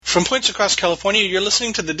From points across California, you're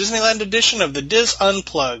listening to the Disneyland edition of the Diz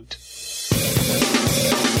Unplugged.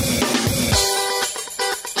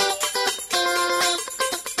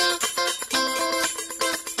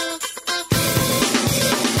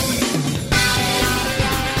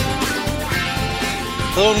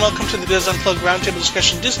 Hello and welcome to the Diz Unplugged Roundtable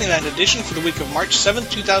Discussion Disneyland edition for the week of March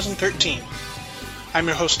 7th, 2013. I'm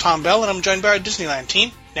your host, Tom Bell, and I'm joined by our Disneyland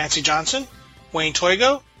team, Nancy Johnson, Wayne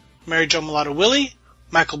Toigo, Mary Jo Mulatto-Willie,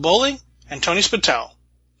 Michael Bowling, and Tony Spatel.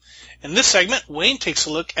 In this segment, Wayne takes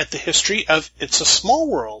a look at the history of It's a Small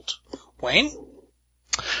World. Wayne?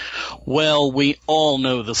 Well, we all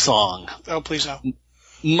know the song. Oh, please no.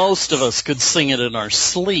 Most of us could sing it in our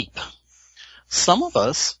sleep. Some of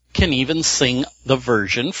us can even sing the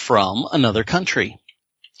version from another country.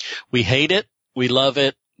 We hate it, we love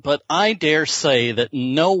it, but I dare say that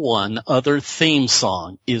no one other theme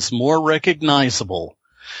song is more recognizable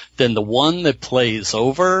than the one that plays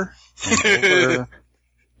over and over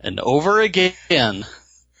and over again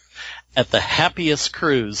at the happiest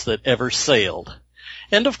cruise that ever sailed.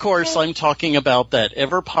 And of course, I'm talking about that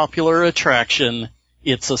ever-popular attraction,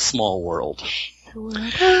 It's a Small World.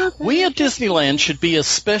 We at Disneyland should be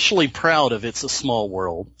especially proud of It's a Small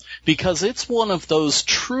World because it's one of those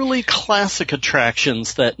truly classic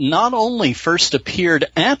attractions that not only first appeared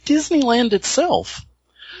at Disneyland itself,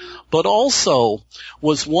 but also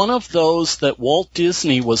was one of those that Walt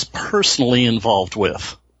Disney was personally involved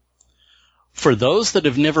with. For those that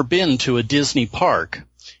have never been to a Disney park,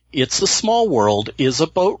 It's a Small World is a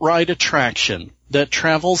boat ride attraction that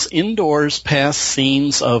travels indoors past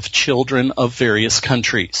scenes of children of various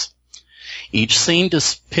countries. Each scene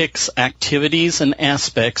depicts activities and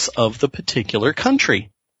aspects of the particular country.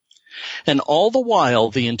 And all the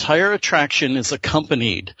while, the entire attraction is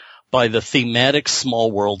accompanied by the thematic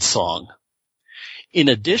Small World song. In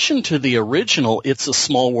addition to the original It's a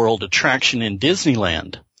Small World attraction in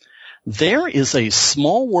Disneyland, there is a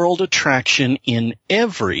Small World attraction in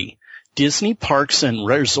every Disney Parks and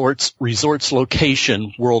Resorts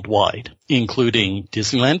location worldwide, including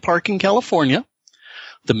Disneyland Park in California,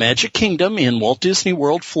 the Magic Kingdom in Walt Disney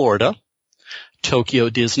World, Florida, Tokyo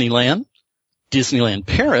Disneyland, Disneyland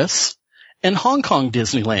Paris, and Hong Kong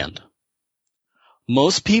Disneyland.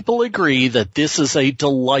 Most people agree that this is a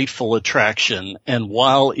delightful attraction, and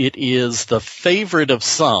while it is the favorite of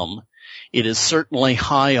some, it is certainly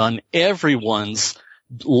high on everyone's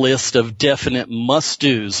list of definite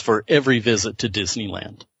must-dos for every visit to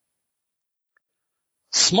Disneyland.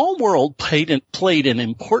 Small World played an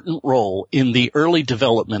important role in the early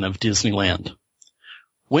development of Disneyland.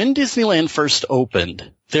 When Disneyland first opened,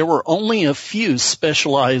 there were only a few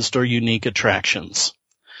specialized or unique attractions.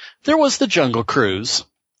 There was the Jungle Cruise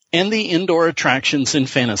and the indoor attractions in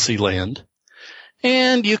Fantasyland,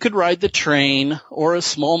 and you could ride the train or a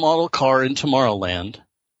small model car in Tomorrowland.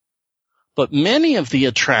 But many of the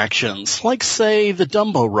attractions, like say the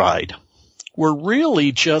Dumbo ride, were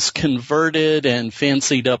really just converted and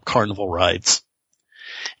fancied up carnival rides.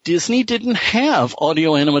 Disney didn't have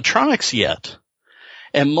audio animatronics yet,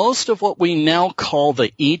 and most of what we now call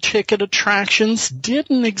the e-ticket attractions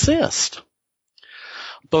didn't exist.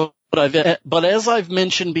 But as I've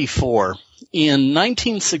mentioned before, in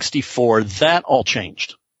 1964, that all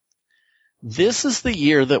changed. This is the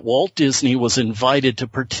year that Walt Disney was invited to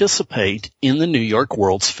participate in the New York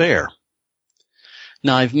World's Fair.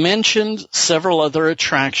 Now, I've mentioned several other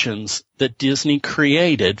attractions that Disney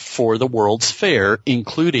created for the World's Fair,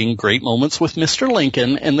 including Great Moments with Mr.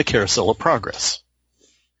 Lincoln and the Carousel of Progress.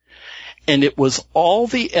 And it was all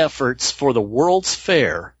the efforts for the World's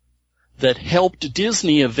Fair that helped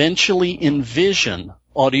Disney eventually envision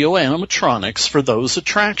audio animatronics for those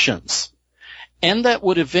attractions, and that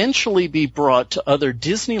would eventually be brought to other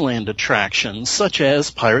Disneyland attractions such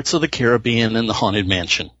as Pirates of the Caribbean and the Haunted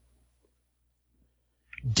Mansion.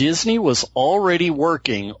 Disney was already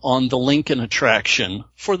working on the Lincoln attraction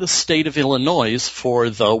for the state of Illinois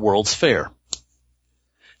for the World's Fair.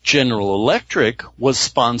 General Electric was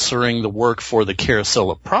sponsoring the work for the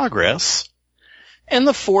Carousel of Progress, and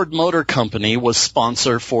the Ford Motor Company was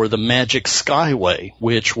sponsor for the Magic Skyway,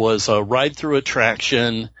 which was a ride-through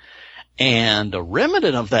attraction, and a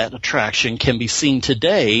remnant of that attraction can be seen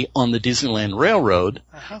today on the Disneyland Railroad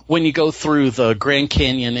when you go through the Grand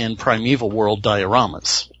Canyon and Primeval World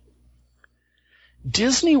dioramas.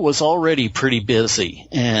 Disney was already pretty busy,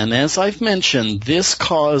 and as I've mentioned, this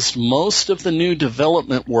caused most of the new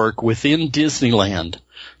development work within Disneyland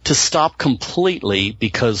to stop completely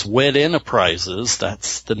because WED Enterprises,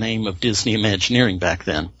 that's the name of Disney Imagineering back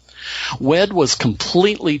then, WED was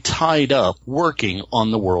completely tied up working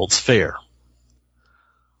on the World's Fair.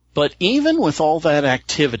 But even with all that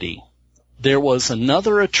activity, there was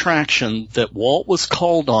another attraction that Walt was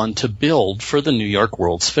called on to build for the New York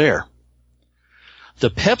World's Fair. The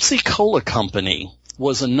Pepsi-Cola Company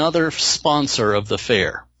was another sponsor of the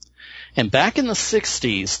fair. And back in the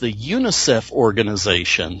 60s, the UNICEF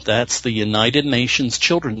organization, that's the United Nations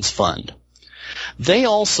Children's Fund, they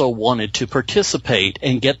also wanted to participate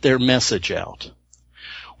and get their message out,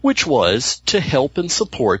 which was to help and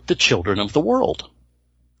support the children of the world.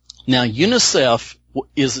 Now, UNICEF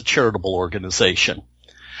is a charitable organization.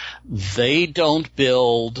 They don't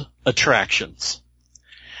build attractions.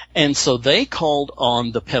 And so they called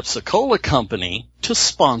on the Pepsi-Cola Company to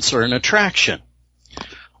sponsor an attraction.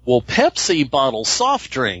 Well, Pepsi bottles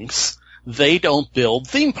soft drinks. They don't build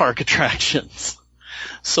theme park attractions.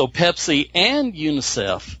 So Pepsi and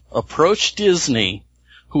UNICEF approached Disney,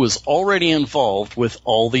 who was already involved with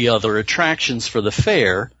all the other attractions for the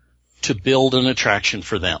fair, to build an attraction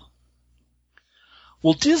for them.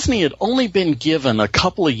 Well, Disney had only been given a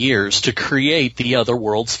couple of years to create the other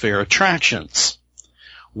World's Fair attractions.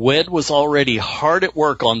 WED was already hard at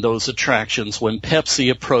work on those attractions when Pepsi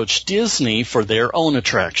approached Disney for their own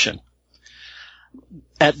attraction.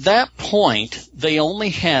 At that point, they only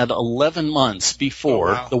had 11 months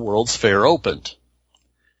before the World's Fair opened.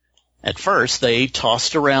 At first, they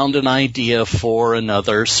tossed around an idea for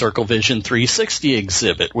another Circle Vision 360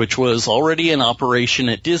 exhibit, which was already in operation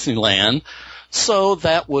at Disneyland, so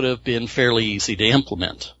that would have been fairly easy to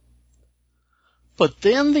implement. But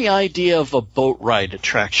then the idea of a boat ride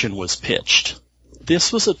attraction was pitched.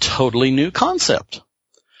 This was a totally new concept.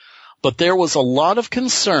 But there was a lot of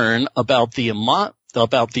concern about the amount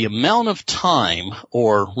of time,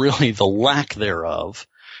 or really the lack thereof,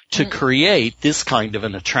 to create this kind of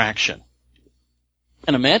an attraction.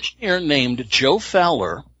 An Imagineer named Joe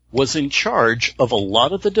Fowler was in charge of a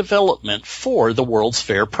lot of the development for the World's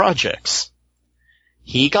Fair projects.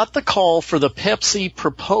 He got the call for the Pepsi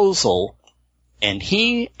proposal, and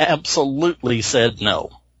he absolutely said no.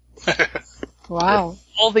 Wow.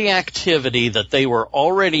 All the activity that they were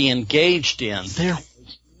already engaged in, there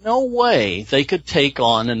was no way they could take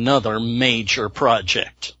on another major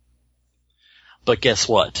project. But guess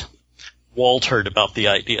what? Walt heard about the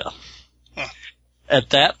idea. At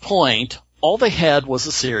that point, all they had was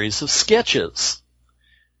a series of sketches.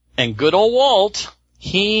 And good old Walt,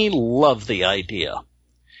 he loved the idea.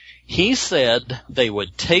 He said they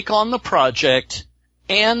would take on the project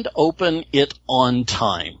and open it on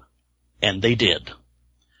time. And they did.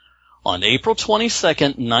 On April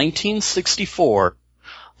 22nd, 1964,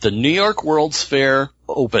 the New York World's Fair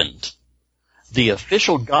opened. The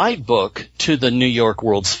official guidebook to the New York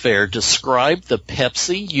World's Fair described the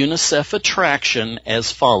Pepsi UNICEF attraction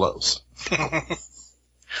as follows.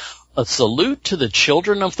 A salute to the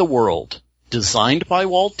children of the world, designed by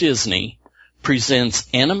Walt Disney, presents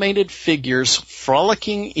animated figures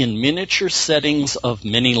frolicking in miniature settings of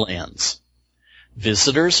many lands.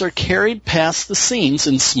 Visitors are carried past the scenes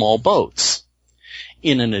in small boats.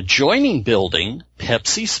 In an adjoining building,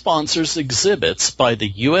 Pepsi sponsors exhibits by the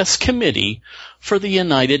U.S. Committee for the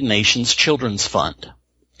United Nations Children's Fund.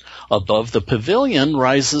 Above the pavilion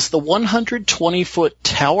rises the 120-foot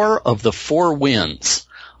Tower of the Four Winds,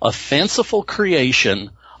 a fanciful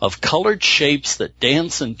creation of colored shapes that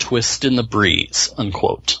dance and twist in the breeze,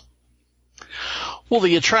 unquote. Well,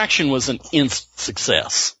 the attraction was an instant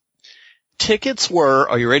success. Tickets were,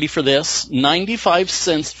 are you ready for this, 95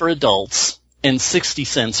 cents for adults and 60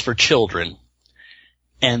 cents for children.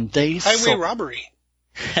 And they Highway robbery.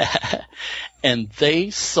 And they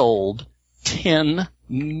sold 10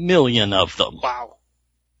 million of them. Wow.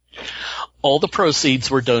 All the proceeds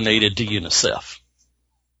were donated to UNICEF.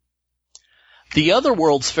 The other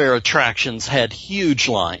World's Fair attractions had huge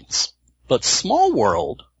lines, but Small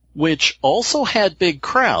World, which also had big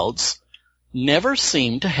crowds, never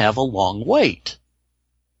seemed to have a long wait.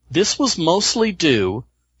 This was mostly due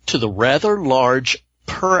to the rather large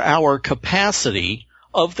per-hour capacity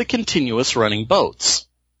of the continuous running boats.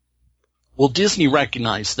 Well, Disney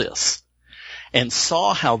recognized this and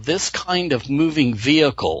saw how this kind of moving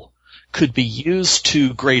vehicle could be used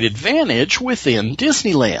to great advantage within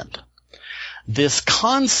Disneyland. This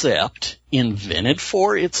concept, invented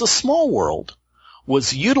for It's a Small World,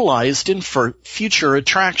 was utilized in future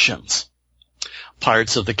attractions.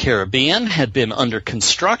 Pirates of the Caribbean had been under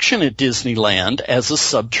construction at Disneyland as a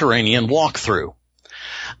subterranean walkthrough.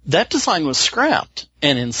 That design was scrapped,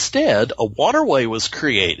 and instead a waterway was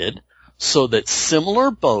created so that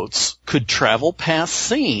similar boats could travel past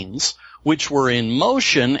scenes which were in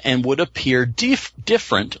motion and would appear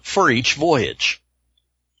different for each voyage.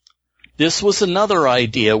 This was another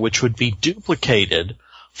idea which would be duplicated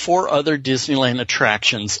for other Disneyland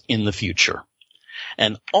attractions in the future.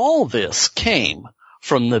 And all this came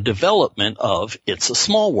from the development of It's a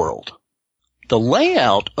Small World. The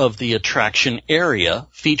layout of the attraction area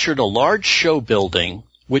featured a large show building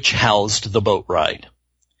which housed the boat ride.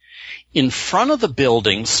 In front of the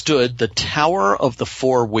building stood the Tower of the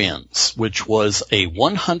Four Winds, which was a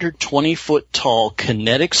 120-foot tall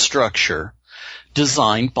kinetic structure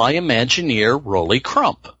designed by Imagineer Rolly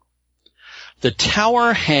Crump. The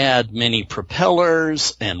tower had many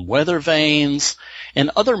propellers and weather vanes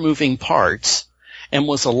and other moving parts and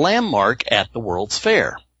was a landmark at the World's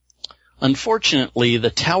Fair. Unfortunately,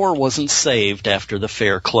 the tower wasn't saved after the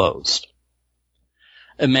fair closed.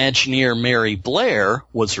 Imagineer Mary Blair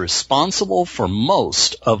was responsible for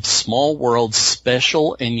most of Small World's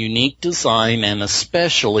special and unique design and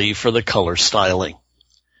especially for the color styling.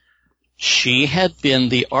 She had been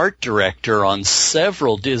the art director on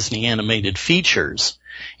several Disney animated features,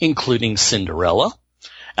 including Cinderella,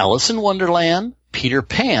 Alice in Wonderland, Peter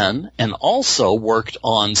Pan, and also worked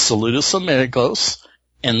on Saludos Amigos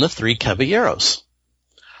and The Three Caballeros.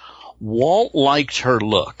 Walt liked her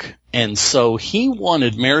look, and so he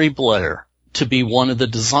wanted Mary Blair to be one of the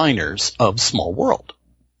designers of Small World.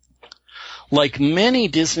 Like many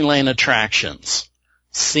Disneyland attractions,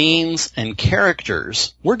 scenes and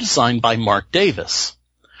characters were designed by Mark Davis,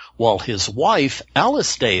 while his wife,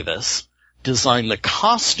 Alice Davis, designed the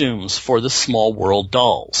costumes for the Small World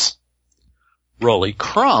dolls. Rolly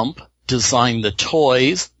Crump designed the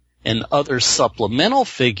toys and other supplemental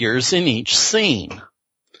figures in each scene.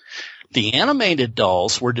 The animated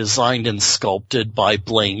dolls were designed and sculpted by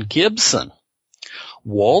Blaine Gibson.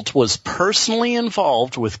 Walt was personally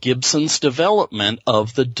involved with Gibson's development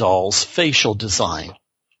of the doll's facial design.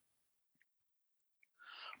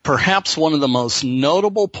 Perhaps one of the most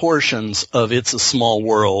notable portions of It's a Small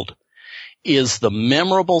World is the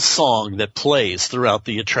memorable song that plays throughout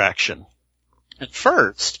the attraction. At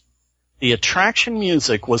first, the attraction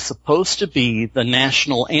music was supposed to be the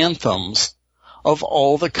national anthems of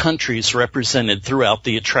all the countries represented throughout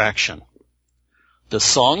the attraction. The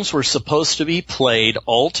songs were supposed to be played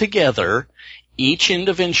all together, each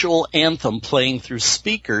individual anthem playing through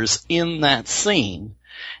speakers in that scene,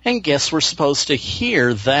 and guests were supposed to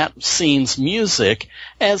hear that scene's music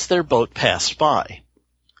as their boat passed by.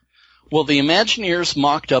 Well, the Imagineers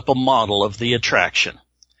mocked up a model of the attraction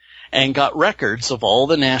and got records of all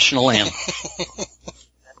the national anthems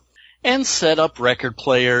and set up record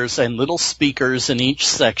players and little speakers in each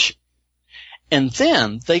section. And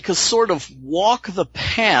then they could sort of walk the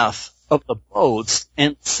path of the boats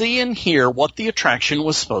and see and hear what the attraction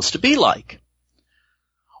was supposed to be like.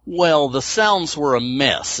 Well, the sounds were a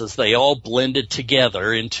mess as they all blended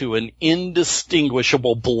together into an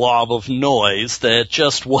indistinguishable blob of noise that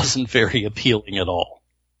just wasn't very appealing at all.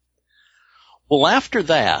 Well, after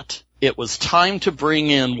that, it was time to bring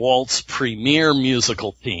in Walt's premier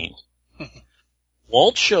musical theme.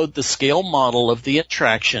 Walt showed the scale model of the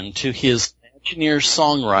attraction to his Imagineer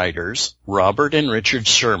songwriters, Robert and Richard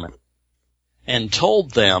Sherman, and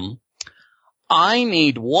told them, I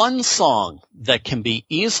need one song that can be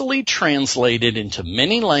easily translated into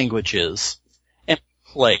many languages and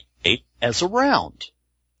played as a round.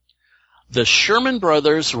 The Sherman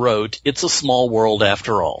Brothers wrote It's a Small World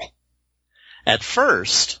After All. At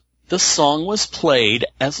first, the song was played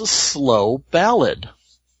as a slow ballad.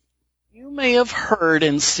 You may have heard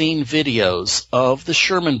and seen videos of the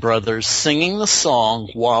Sherman Brothers singing the song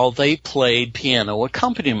while they played piano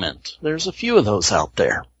accompaniment. There's a few of those out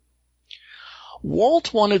there.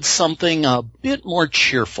 Walt wanted something a bit more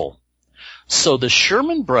cheerful, so the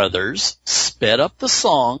Sherman Brothers sped up the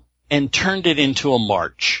song and turned it into a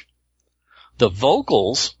march. The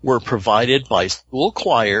vocals were provided by school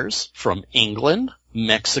choirs from England,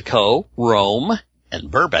 Mexico, Rome, and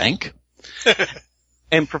Burbank,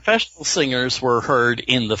 and professional singers were heard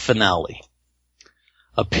in the finale.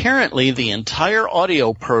 Apparently, the entire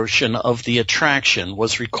audio portion of the attraction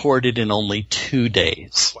was recorded in only 2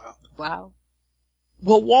 days. Wow.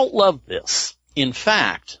 Well, Walt loved this. In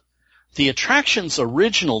fact, the attraction's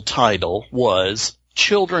original title was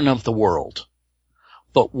Children of the World.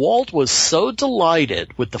 But Walt was so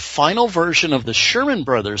delighted with the final version of the Sherman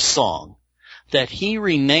Brothers song that he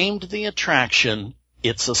renamed the attraction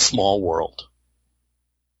It's a Small World.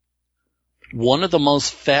 One of the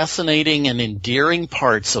most fascinating and endearing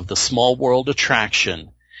parts of the Small World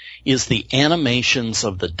attraction is the animations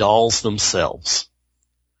of the dolls themselves.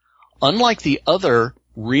 Unlike the other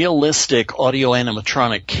realistic audio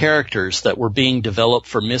animatronic characters that were being developed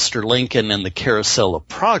for Mr. Lincoln and the Carousel of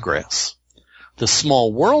Progress, the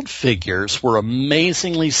Small World figures were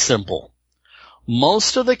amazingly simple.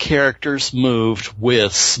 Most of the characters moved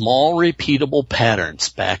with small repeatable patterns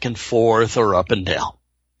back and forth or up and down.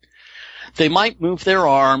 They might move their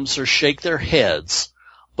arms or shake their heads,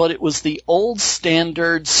 but it was the old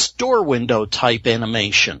standard store window type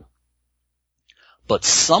animation. But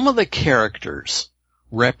some of the characters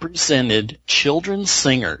represented children's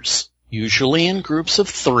singers, usually in groups of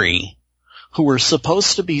 3, who were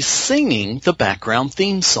supposed to be singing the background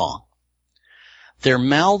theme song. Their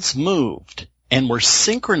mouths moved and were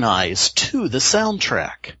synchronized to the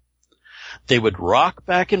soundtrack. They would rock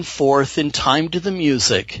back and forth in time to the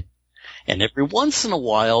music, and every once in a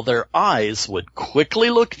while their eyes would quickly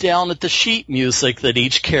look down at the sheet music that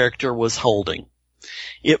each character was holding.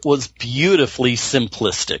 It was beautifully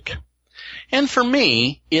simplistic. And for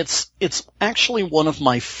me, it's actually one of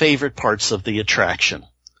my favorite parts of the attraction.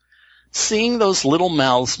 Seeing those little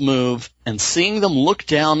mouths move and seeing them look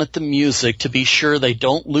down at the music to be sure they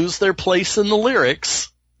don't lose their place in the lyrics.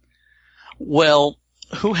 Well,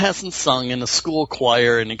 who hasn't sung in a school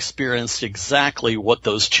choir and experienced exactly what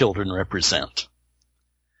those children represent?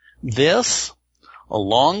 This,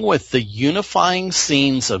 along with the unifying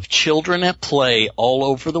scenes of children at play all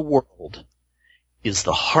over the world, is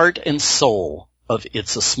the heart and soul of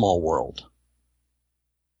It's a Small World.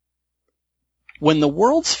 When the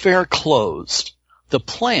World's Fair closed, the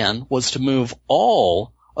plan was to move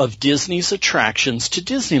all of Disney's attractions to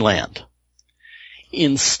Disneyland.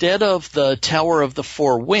 Instead of the Tower of the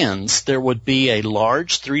Four Winds, there would be a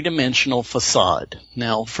large three-dimensional facade.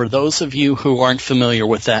 Now, for those of you who aren't familiar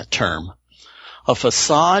with that term, a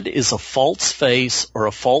facade is a false face or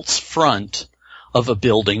a false front of a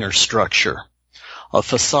building or structure. A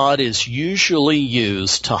facade is usually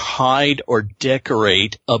used to hide or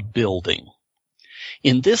decorate a building.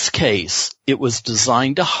 In this case, it was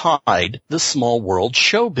designed to hide the Small World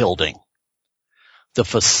show building. The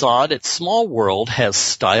facade at Small World has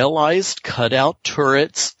stylized cutout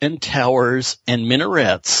turrets and towers and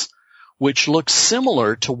minarets, which look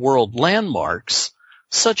similar to world landmarks,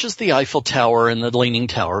 such as the Eiffel Tower and the Leaning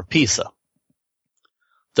Tower of Pisa.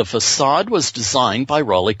 The facade was designed by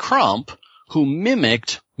Raleigh Crump, who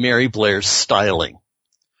mimicked Mary Blair's styling.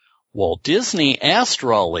 Walt Disney asked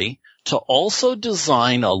Raleigh to also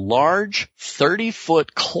design a large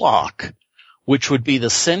 30-foot clock, which would be the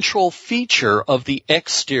central feature of the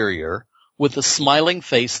exterior with a smiling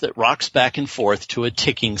face that rocks back and forth to a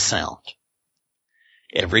ticking sound.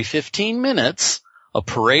 Every 15 minutes, a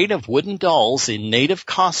parade of wooden dolls in native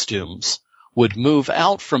costumes would move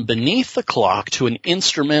out from beneath the clock to an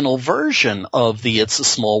instrumental version of the It's a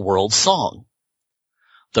Small World song.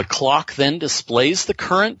 The clock then displays the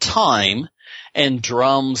current time, and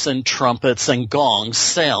drums and trumpets and gongs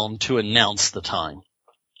sound to announce the time.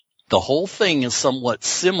 The whole thing is somewhat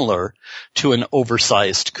similar to an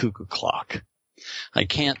oversized cuckoo clock. I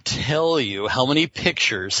can't tell you how many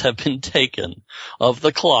pictures have been taken of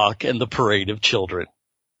the clock and the parade of children.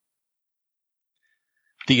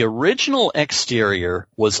 The original exterior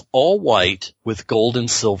was all white with gold and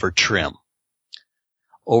silver trim.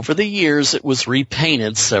 Over the years, it was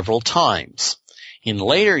repainted several times. In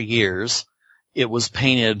later years, it was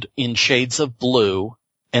painted in shades of blue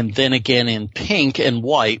and then again in pink and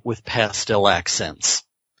white with pastel accents.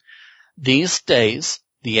 These days,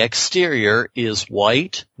 the exterior is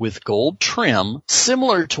white with gold trim,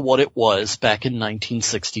 similar to what it was back in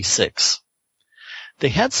 1966. They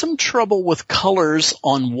had some trouble with colors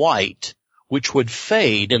on white, which would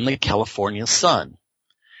fade in the California sun.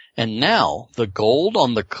 And now, the gold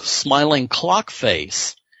on the smiling clock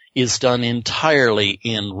face is done entirely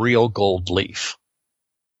in real gold leaf.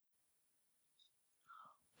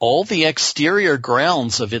 All the exterior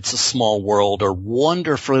grounds of It's a Small World are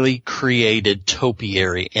wonderfully created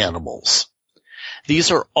topiary animals.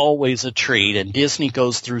 These are always a treat, and Disney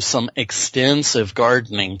goes through some extensive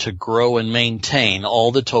gardening to grow and maintain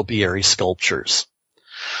all the topiary sculptures.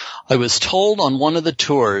 I was told on one of the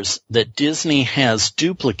tours that Disney has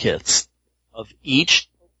duplicates of each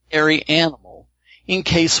topiary animal in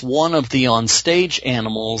case one of the on-stage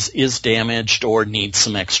animals is damaged or needs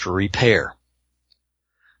some extra repair.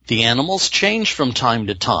 The animals change from time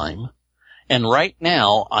to time, and right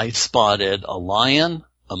now I spotted a lion,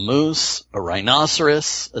 a moose, a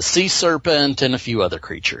rhinoceros, a sea serpent, and a few other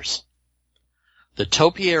creatures. The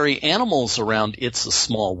topiary animals around It's a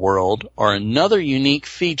Small World are another unique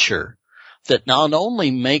feature that not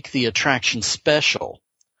only make the attraction special,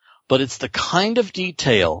 but it's the kind of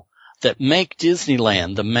detail that make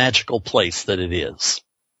Disneyland the magical place that it is.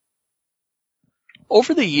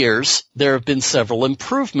 Over the years, there have been several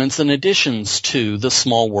improvements and additions to the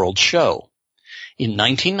Small World show. In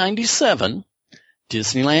 1997,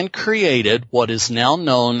 Disneyland created what is now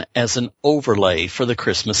known as an overlay for the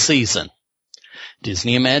Christmas season.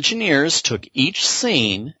 Disney Imagineers took each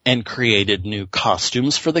scene and created new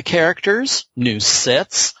costumes for the characters, new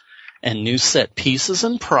sets, and new set pieces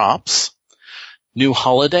and props, new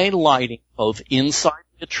holiday lighting both inside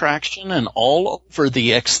the attraction and all over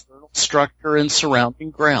the external structure and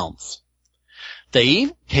surrounding grounds. They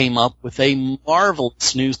even came up with a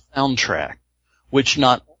marvelous new soundtrack, which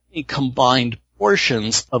not only combined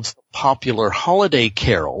portions of the popular holiday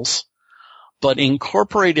carols, but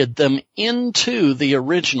incorporated them into the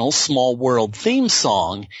original Small World theme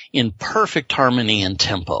song in perfect harmony and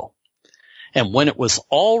tempo. And when it was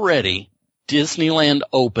all ready, Disneyland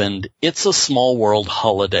opened It's a Small World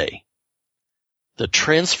holiday. The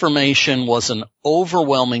transformation was an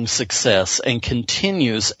overwhelming success and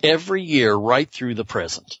continues every year right through the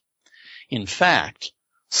present. In fact,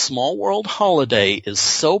 Small World Holiday is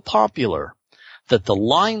so popular that the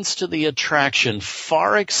lines to the attraction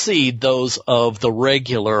far exceed those of the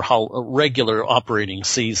regular operating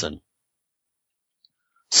season.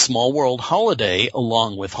 Small World Holiday,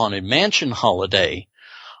 along with Haunted Mansion Holiday,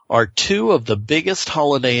 are two of the biggest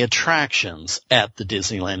holiday attractions at the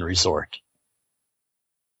Disneyland Resort.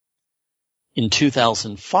 In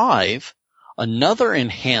 2005, another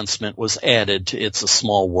enhancement was added to It's a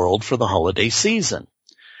Small World for the holiday season.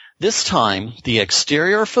 This time, the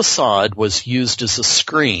exterior facade was used as a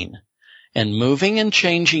screen, and moving and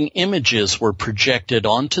changing images were projected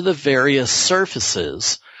onto the various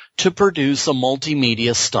surfaces to produce a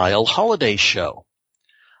multimedia-style holiday show.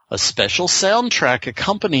 A special soundtrack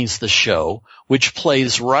accompanies the show, which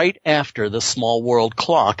plays right after the Small World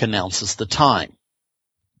clock announces the time.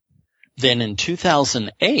 Then in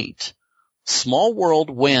 2008, Small World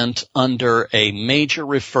went under a major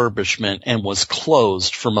refurbishment and was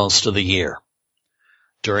closed for most of the year.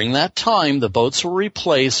 During that time, the boats were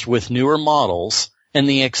replaced with newer models and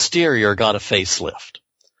the exterior got a facelift.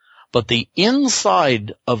 But the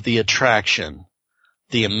inside of the attraction,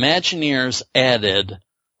 the Imagineers added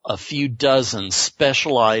a few dozen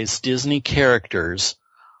specialized Disney characters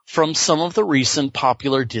from some of the recent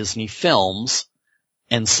popular Disney films,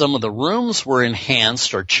 and some of the rooms were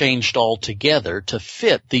enhanced or changed altogether to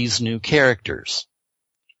fit these new characters.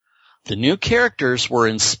 The new characters were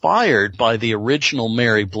inspired by the original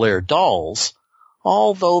Mary Blair dolls,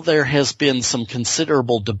 although there has been some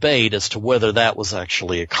considerable debate as to whether that was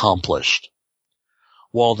actually accomplished.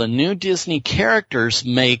 While the new Disney characters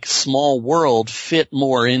make Small World fit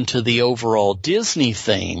more into the overall Disney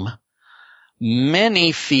theme,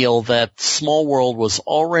 many feel that Small World was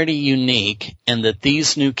already unique and that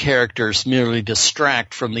these new characters merely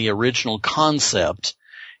distract from the original concept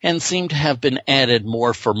and seem to have been added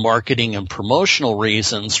more for marketing and promotional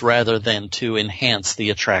reasons rather than to enhance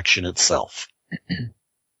the attraction itself.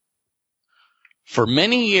 For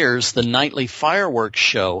many years, the nightly fireworks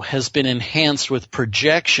show has been enhanced with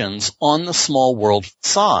projections on the Small World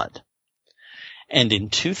facade. And in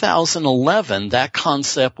 2011, that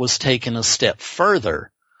concept was taken a step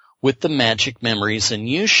further with the Magic Memories and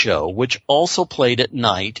You show, which also played at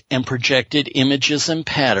night and projected images and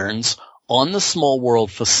patterns on the Small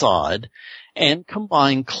World facade and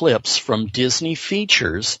combined clips from Disney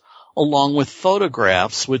features along with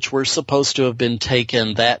photographs which were supposed to have been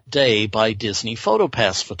taken that day by Disney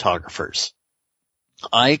PhotoPass photographers.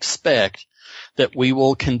 I expect that we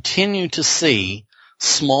will continue to see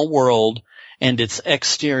Small World and its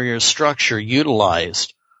exterior structure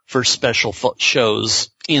utilized for special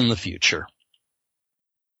shows in the future.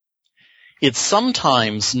 It's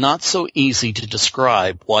sometimes not so easy to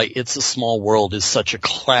describe why It's a Small World is such a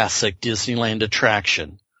classic Disneyland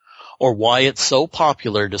attraction, or why it's so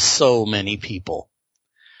popular to so many people.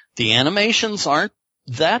 The animations aren't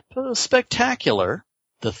that spectacular.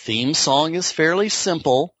 The theme song is fairly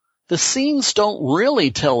simple. The scenes don't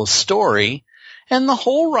really tell a story. And the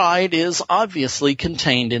whole ride is obviously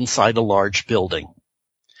contained inside a large building.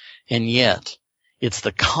 And yet, it's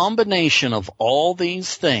the combination of all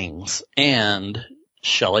these things and,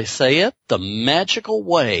 shall I say it, the magical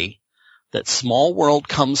way that Small World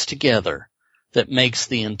comes together that makes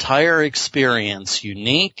the entire experience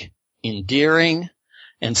unique, endearing,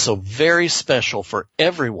 and so very special for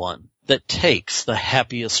everyone that takes the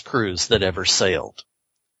happiest cruise that ever sailed.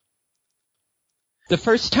 The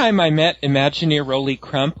first time I met Imagineer Rolly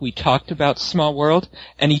Crump, we talked about Small World,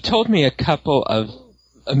 and he told me a couple of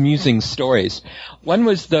amusing stories. One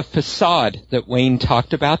was the facade that Wayne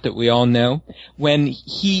talked about that we all know. When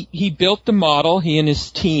he built the model, he and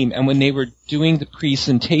his team, and when they were doing the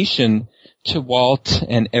presentation to Walt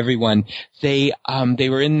and everyone. They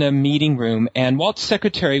were in the meeting room, and Walt's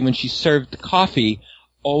secretary, when she served the coffee,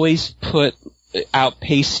 always put out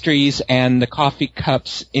pastries and the coffee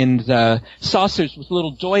cups in the saucers with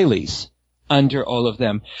little doilies under all of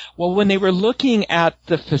them. Well, when they were looking at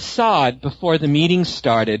the facade before the meeting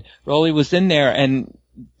started, Rolly was in there, and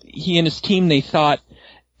he and his team, they thought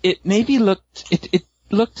it maybe it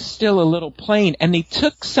looked still a little plain, and they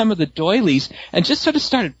took some of the doilies and just sort of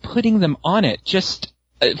started putting them on it just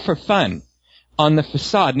for fun on the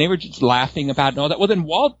facade, and they were just laughing about it and all that. Well, then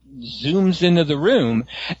Walt zooms into the room,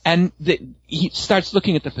 and he starts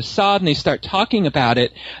looking at the facade, and they start talking about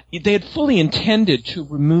it. They had fully intended to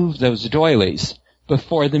remove those doilies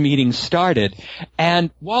before the meeting started, and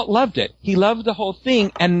Walt loved it. He loved the whole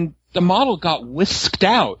thing, and the model got whisked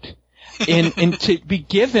out to be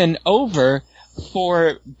given over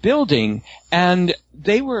for building, and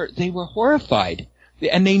they were horrified.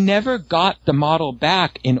 And they never got the model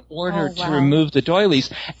back in order to remove the doilies.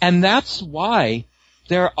 And that's why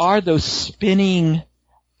there are those spinning,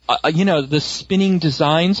 the spinning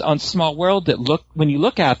designs on Small World that when you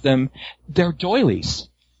look at them, they're doilies.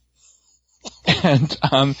 And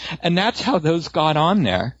that's how those got on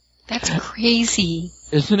there. That's crazy.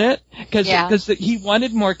 Isn't it? Because he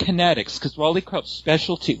wanted more kinetics, because Rolly Crump's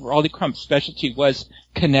specialty was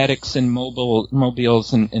kinetics and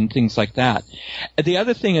mobiles and things like that. The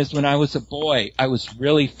other thing is, when I was a boy, I was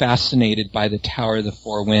really fascinated by the Tower of the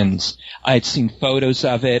Four Winds. I had seen photos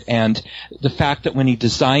of it, and the fact that when he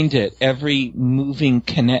designed it, every moving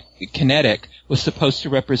kinetic was supposed to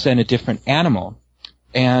represent a different animal.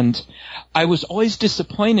 And I was always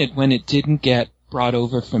disappointed when it didn't get brought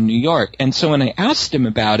over from New York. And so when I asked him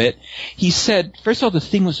about it, he said, first of all, the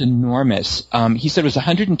thing was enormous. He said it was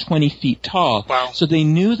 120 feet tall. Wow. So they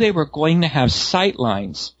knew they were going to have sight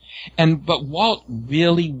lines. But Walt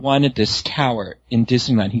really wanted this tower in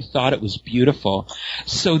Disneyland. He thought it was beautiful.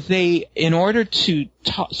 So in order to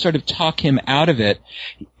sort of talk him out of it,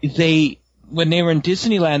 when they were in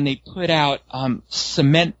Disneyland, they put out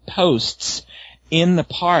cement posts in the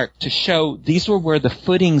park to show these were where the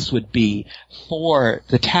footings would be for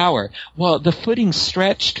the tower. Well, the footing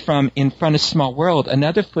stretched from in front of Small World.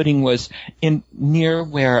 Another footing was near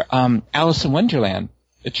where Alice in Wonderland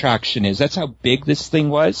attraction is. That's how big this thing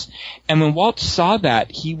was. And when Walt saw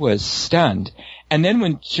that, he was stunned. And then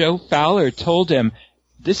when Joe Fowler told him,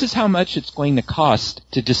 this is how much it's going to cost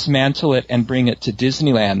to dismantle it and bring it to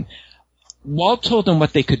Disneyland, Walt told them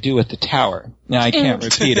what they could do with the tower. Now, I can't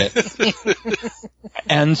repeat it.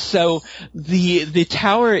 And so the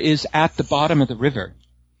tower is at the bottom of the river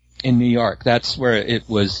in New York. That's where it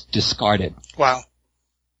was discarded. Wow.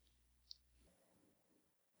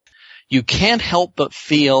 You can't help but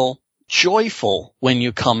feel joyful when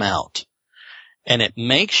you come out. And it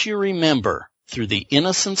makes you remember, through the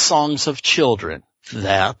innocent songs of children,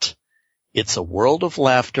 that it's a world of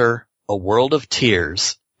laughter, a world of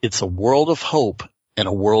tears. It's a world of hope and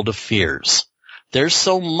a world of fears. There's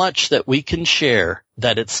so much that we can share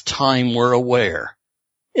that it's time we're aware.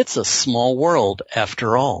 It's a small world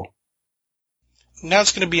after all. Now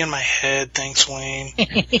it's going to be in my head. Thanks, Wayne.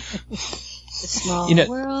 The small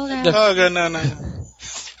world after no.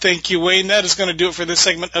 Thank you, Wayne. That is going to do it for this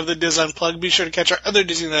segment of the Diz Unplugged. Be sure to catch our other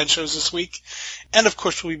Disneyland shows this week. And, of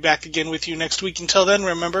course, we'll be back again with you next week. Until then,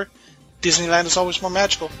 remember, Disneyland is always more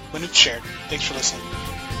magical when it's shared. Thanks for listening.